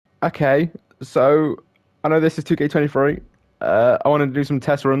Okay, so I know this is 2K23. I wanted to do some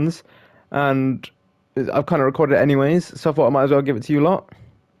test runs, and I've kind of recorded it anyways, so I thought I might as well give it to you lot.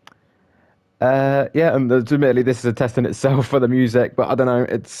 Yeah, and admittedly, this is a test in itself for the music, but I don't know.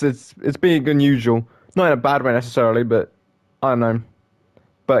 It's being unusual, not in a bad way necessarily, but I don't know.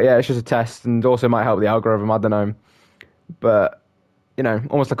 But yeah, it's just a test, and also might help the algorithm. I don't know, but you know,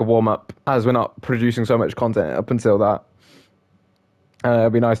 almost like a warm up, as we're not producing so much content up until that.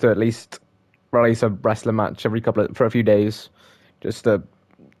 It'd be nice to at least release a wrestling match for a few days, just to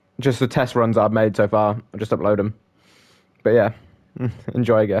just the test runs I've made so far. I'll just upload them. But yeah,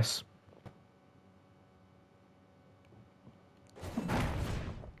 enjoy, I guess.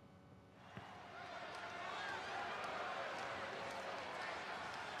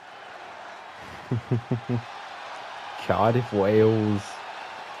 Cardiff, Wales.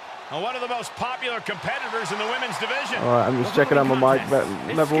 One of the most popular competitors in the women's division. All right, I'm just checking out my mic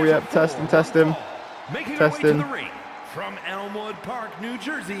level. Yep, testing. Making her way to the ring from Elmwood Park, New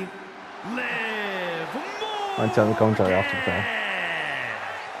Jersey, Liv Morgan. I'll tell the commentary after the fair.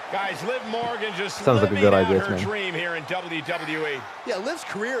 Guys, Liv Morgan just sounds like a good idea to me. Dream here in WWE. Yeah, Liv's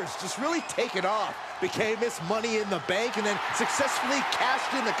career has just really taken off. Became Miss Money in the Bank and then successfully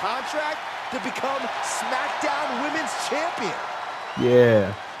cashed in the contract to become SmackDown Women's Champion.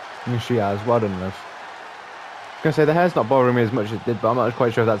 Yeah. She has. Well done, Liv. I was going to say, the hair's not bothering me as much as it did, but I'm not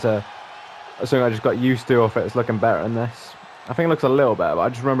quite sure if that's something I just got used to or if it's looking better in this. I think it looks a little better, but I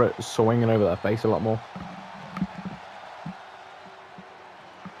just remember it swinging over their face a lot more.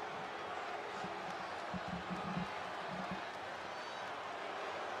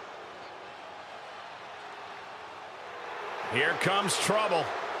 Here comes trouble.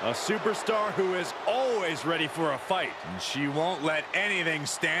 A superstar who is always ready for a fight, and she won't let anything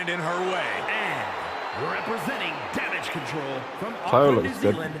stand in her way. And representing Damage Control from Auckland, New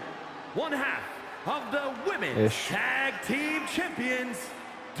Zealand, one half of the Women's Tag Team Champions,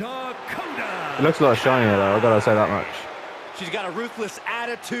 Dakota. It looks a lot shinier though, I've got to say that much. She's got a ruthless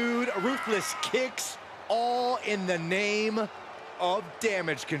attitude, ruthless kicks, all in the name of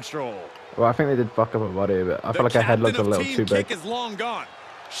Damage Control. Well, I think they did fuck up her body a bit. I feel like her head looked a little too big. Kick is long gone.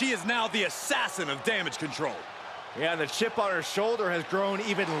 She is now the assassin of Damage Control. Yeah, the chip on her shoulder has grown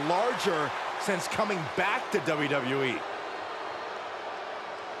even larger since coming back to WWE.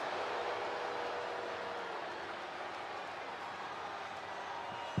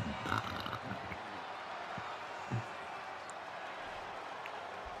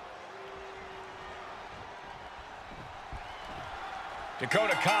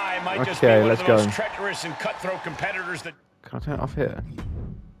 Dakota Kai might just be one of the most treacherous and cutthroat competitors that... Can I turn it off here?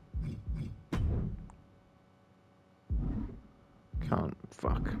 Can't.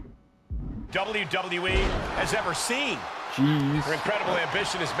 Fuck. WWE has ever seen. Jeez. Her incredible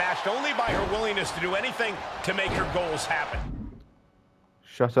ambition is matched only by her willingness to do anything to make her goals happen.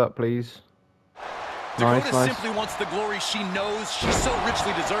 Shut up, please. Dakota simply wants the glory she knows she so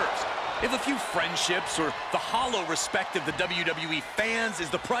richly deserves. If a few friendships or the hollow respect of the WWE fans is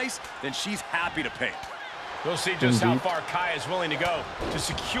the price, then she's happy to pay. We'll see just how far Kai is willing to go to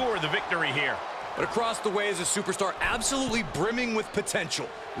secure the victory here. But across the way is a superstar absolutely brimming with potential,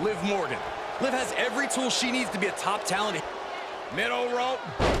 Liv Morgan. Liv has every tool she needs to be a top talent. Middle rope,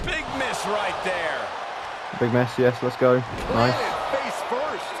 big miss right there. Big miss, yes, let's go. Nice. Face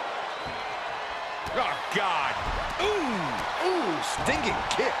first. Oh, God. Ooh, stinging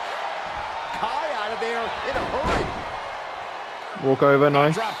kick. Kai out of there in a hurry. Walk over,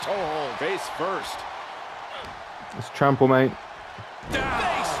 nice. Drop toe hold, face first. Let's trample, mate.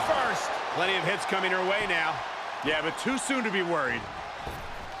 Face first. Plenty of hits coming her way now. Yeah, but too soon to be worried.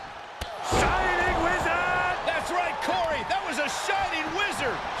 Shining Wizard! That's right, Corey. That was a Shining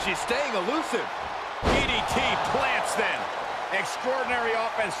Wizard. She's staying elusive. DDT plants then. Extraordinary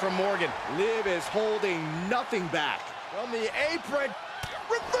offense from Morgan. Liv is holding nothing back. From the apron.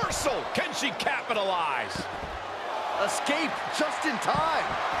 Reversal. Can she capitalize? Escape just in time.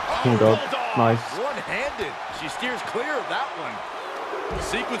 Oh, nice. One-handed. She steers clear of that one. A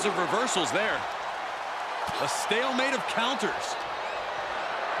sequence of reversals there. A stalemate of counters.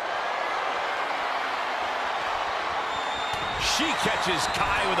 She catches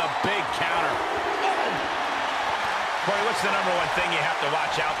Kai with a big counter. Oh. Corey, what's the #1 thing you have to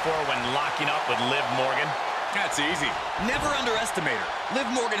watch out for when locking up with Liv Morgan? That's easy. Never underestimate her. Liv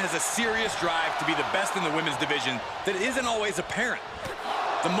Morgan has a serious drive to be the best in the women's division that isn't always apparent.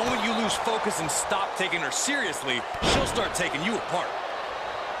 The moment you lose focus and stop taking her seriously, she'll start taking you apart.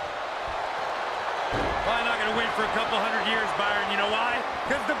 Probably not going to to wait for a couple hundred years, Byron. You know why?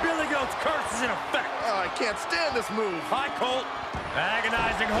 Because the Billy Goat's curse is in effect. Oh, I can't stand this move. Hi, Colt.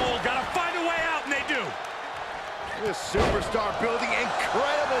 Agonizing hold. Got to find a way out, and they do. This superstar building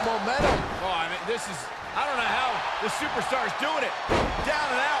incredible momentum. Oh, I mean, I don't know how the superstar is doing it. Down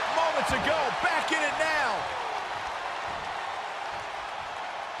and out moments ago. Back in it now.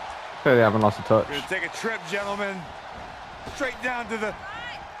 Clearly haven't lost a touch. Gonna take a trip, gentlemen. Straight down to the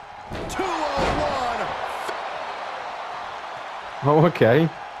 201. Oh, okay.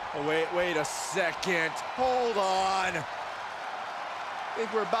 Oh, wait a second. Hold on. I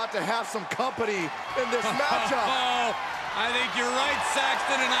think we're about to have some company in this matchup. Oh, I think you're right,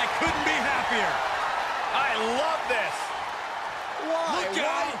 Saxton, and I couldn't be happier. I love this. Why? Look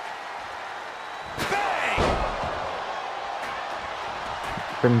out. Bang!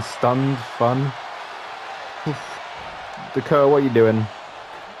 Been stunned, fun. Oof. Dakota, what are you doing?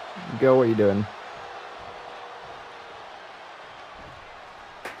 Girl, what are you doing?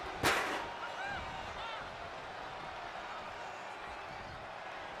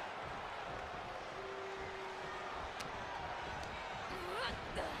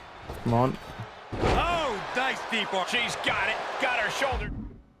 Come on. Oh, nice deep arm. She's got it. Got her shoulder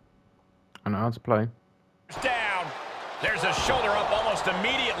I know how to play. down. There's a shoulder up almost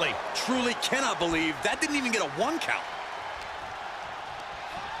immediately. Truly cannot believe that didn't even get a 1 count.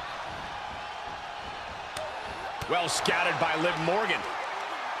 Well scouted by Liv Morgan.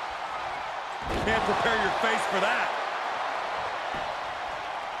 Can't prepare your face for that.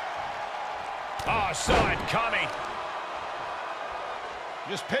 Oh, saw it coming.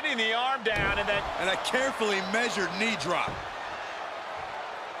 Just pinning the arm down and then... And a carefully measured knee drop.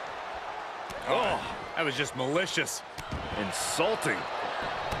 Oh, that was just malicious. Insulting.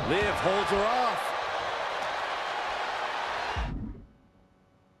 Liv holds her off.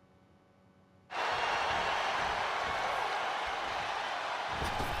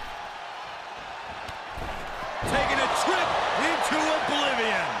 Taking a trip into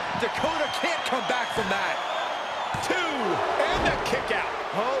oblivion. Dakota can't come back from that. 2, and the kick out.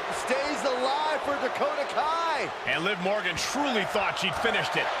 Hope stays alive for Dakota Kai. And Liv Morgan truly thought she'd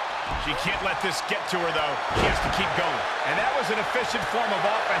finished it. She can't let this get to her, though. She has to keep going. And that was an efficient form of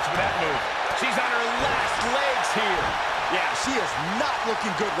offense with that move. She's on her last legs here. Yeah, she is not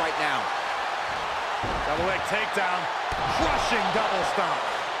looking good right now. Double leg takedown. Crushing double stomp.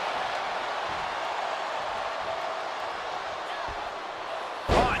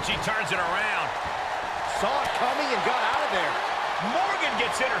 Oh, and she turns it around. Saw it coming and got out of there. Morgan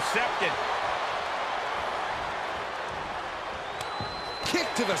gets intercepted. Kick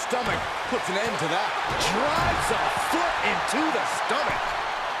to the stomach puts an end to that. Drives a foot into the stomach.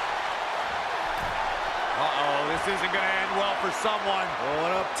 Uh-oh, this isn't going to end well for someone.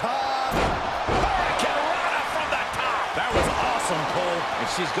 Going up top. Hurricanrana from the top. That was awesome, Cole. And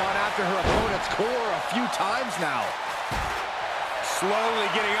she's gone after her opponent's core a few times now. Slowly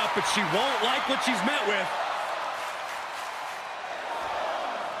getting up, but she won't like what she's met with.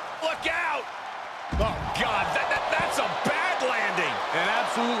 Look out! Oh, God, that's a bad landing. An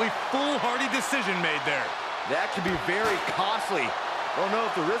absolutely foolhardy decision made there. That could be very costly. Don't know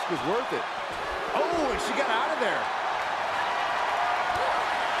if the risk was worth it. Oh, and she got out of there.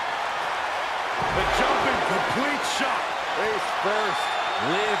 The jumping complete shot. Face first.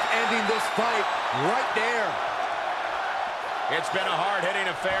 Liv ending this fight right there. It's been a hard-hitting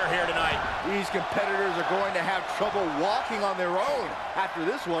affair here tonight. These competitors are going to have trouble walking on their own after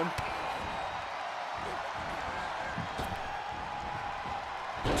this one.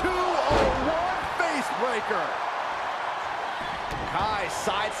 201 face breaker. Kai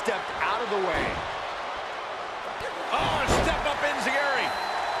sidestepped out of the way. Oh, step up enziguri.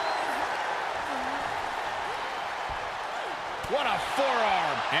 What a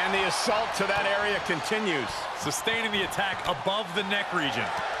forearm. And the assault to that area continues. Sustaining the attack above the neck region.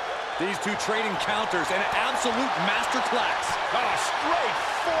 These two trading counters, an absolute masterclass. Oh, straight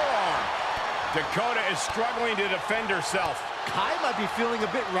forearm. Dakota is struggling to defend herself. Kai might be feeling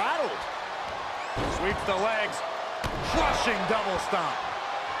a bit rattled. Sweeps the legs. Crushing double stomp.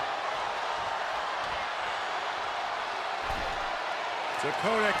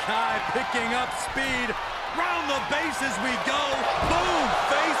 Dakota Kai picking up speed. Round the bases we go. Boom!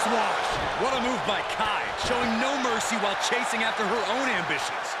 Face wash. What a move by Kai, showing no mercy while chasing after her own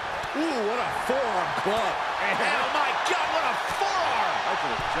ambitions. Ooh, what a forearm club. And oh my God, what a forearm! I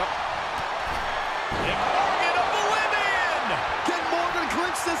could have jumped. And Morgan oblivion! Can Morgan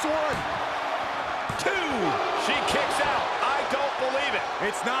clinch this one? 2. She kicks out. I don't believe it.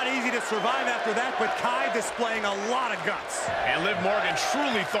 It's not easy to survive after that, but Kai displaying a lot of guts. And Liv Morgan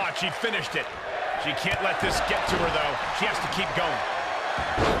truly thought she'd finished it. She can't let this get to her, though. She has to keep going.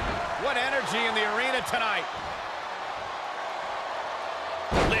 What energy in the arena tonight.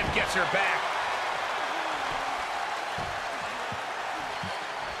 Liv gets her back.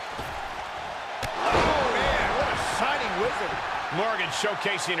 Oh, man, what a shining wizard. Morgan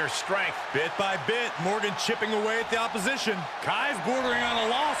showcasing her strength. Bit by bit, Morgan chipping away at the opposition. Kai's bordering on a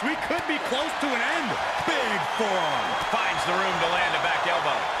loss. We could be close to an end. Big forearm. Finds the room to land a back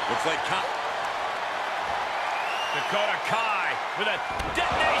elbow. Looks like Dakota Kai with a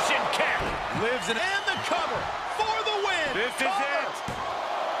detonation kick. Lives in and the cover for the win. This is it.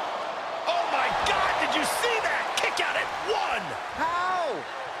 Oh, my God, did you see that? Kick out at 1. How?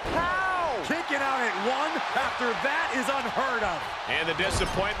 Kicking out at 1 after that is unheard of. And the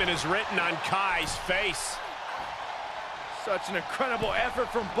disappointment is written on Kai's face. Such an incredible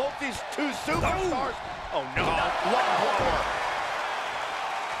effort from both these two superstars. Oh, no. Lung blower.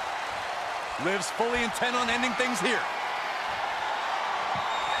 Liv's fully intent on ending things here.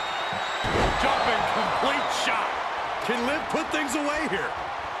 Jumping complete shot. Can Liv put things away here?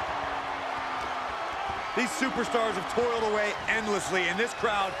 These superstars have toiled away endlessly, and this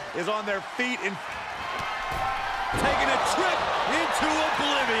crowd is on their feet and taking a trip into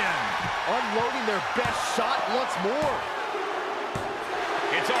oblivion. Unloading their best shot once more.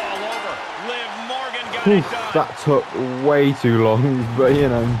 It's all over. Liv Morgan got it done. That took way too long, but you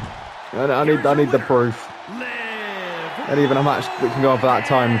know, I need the proof. And even a match that can go on for that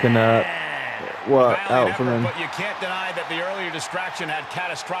time can work out for them. But you can't deny that the earlier distraction had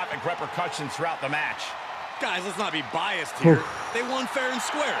catastrophic repercussions throughout the match. Guys, let's not be biased here. They won fair and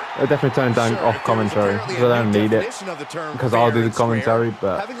square. They're definitely turning down off commentary because I don't need it. Because I'll do the commentary,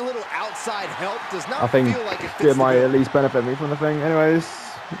 but having a little outside help does not I think feel like it it might at least benefit me from the thing. Anyways,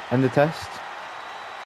 end the test.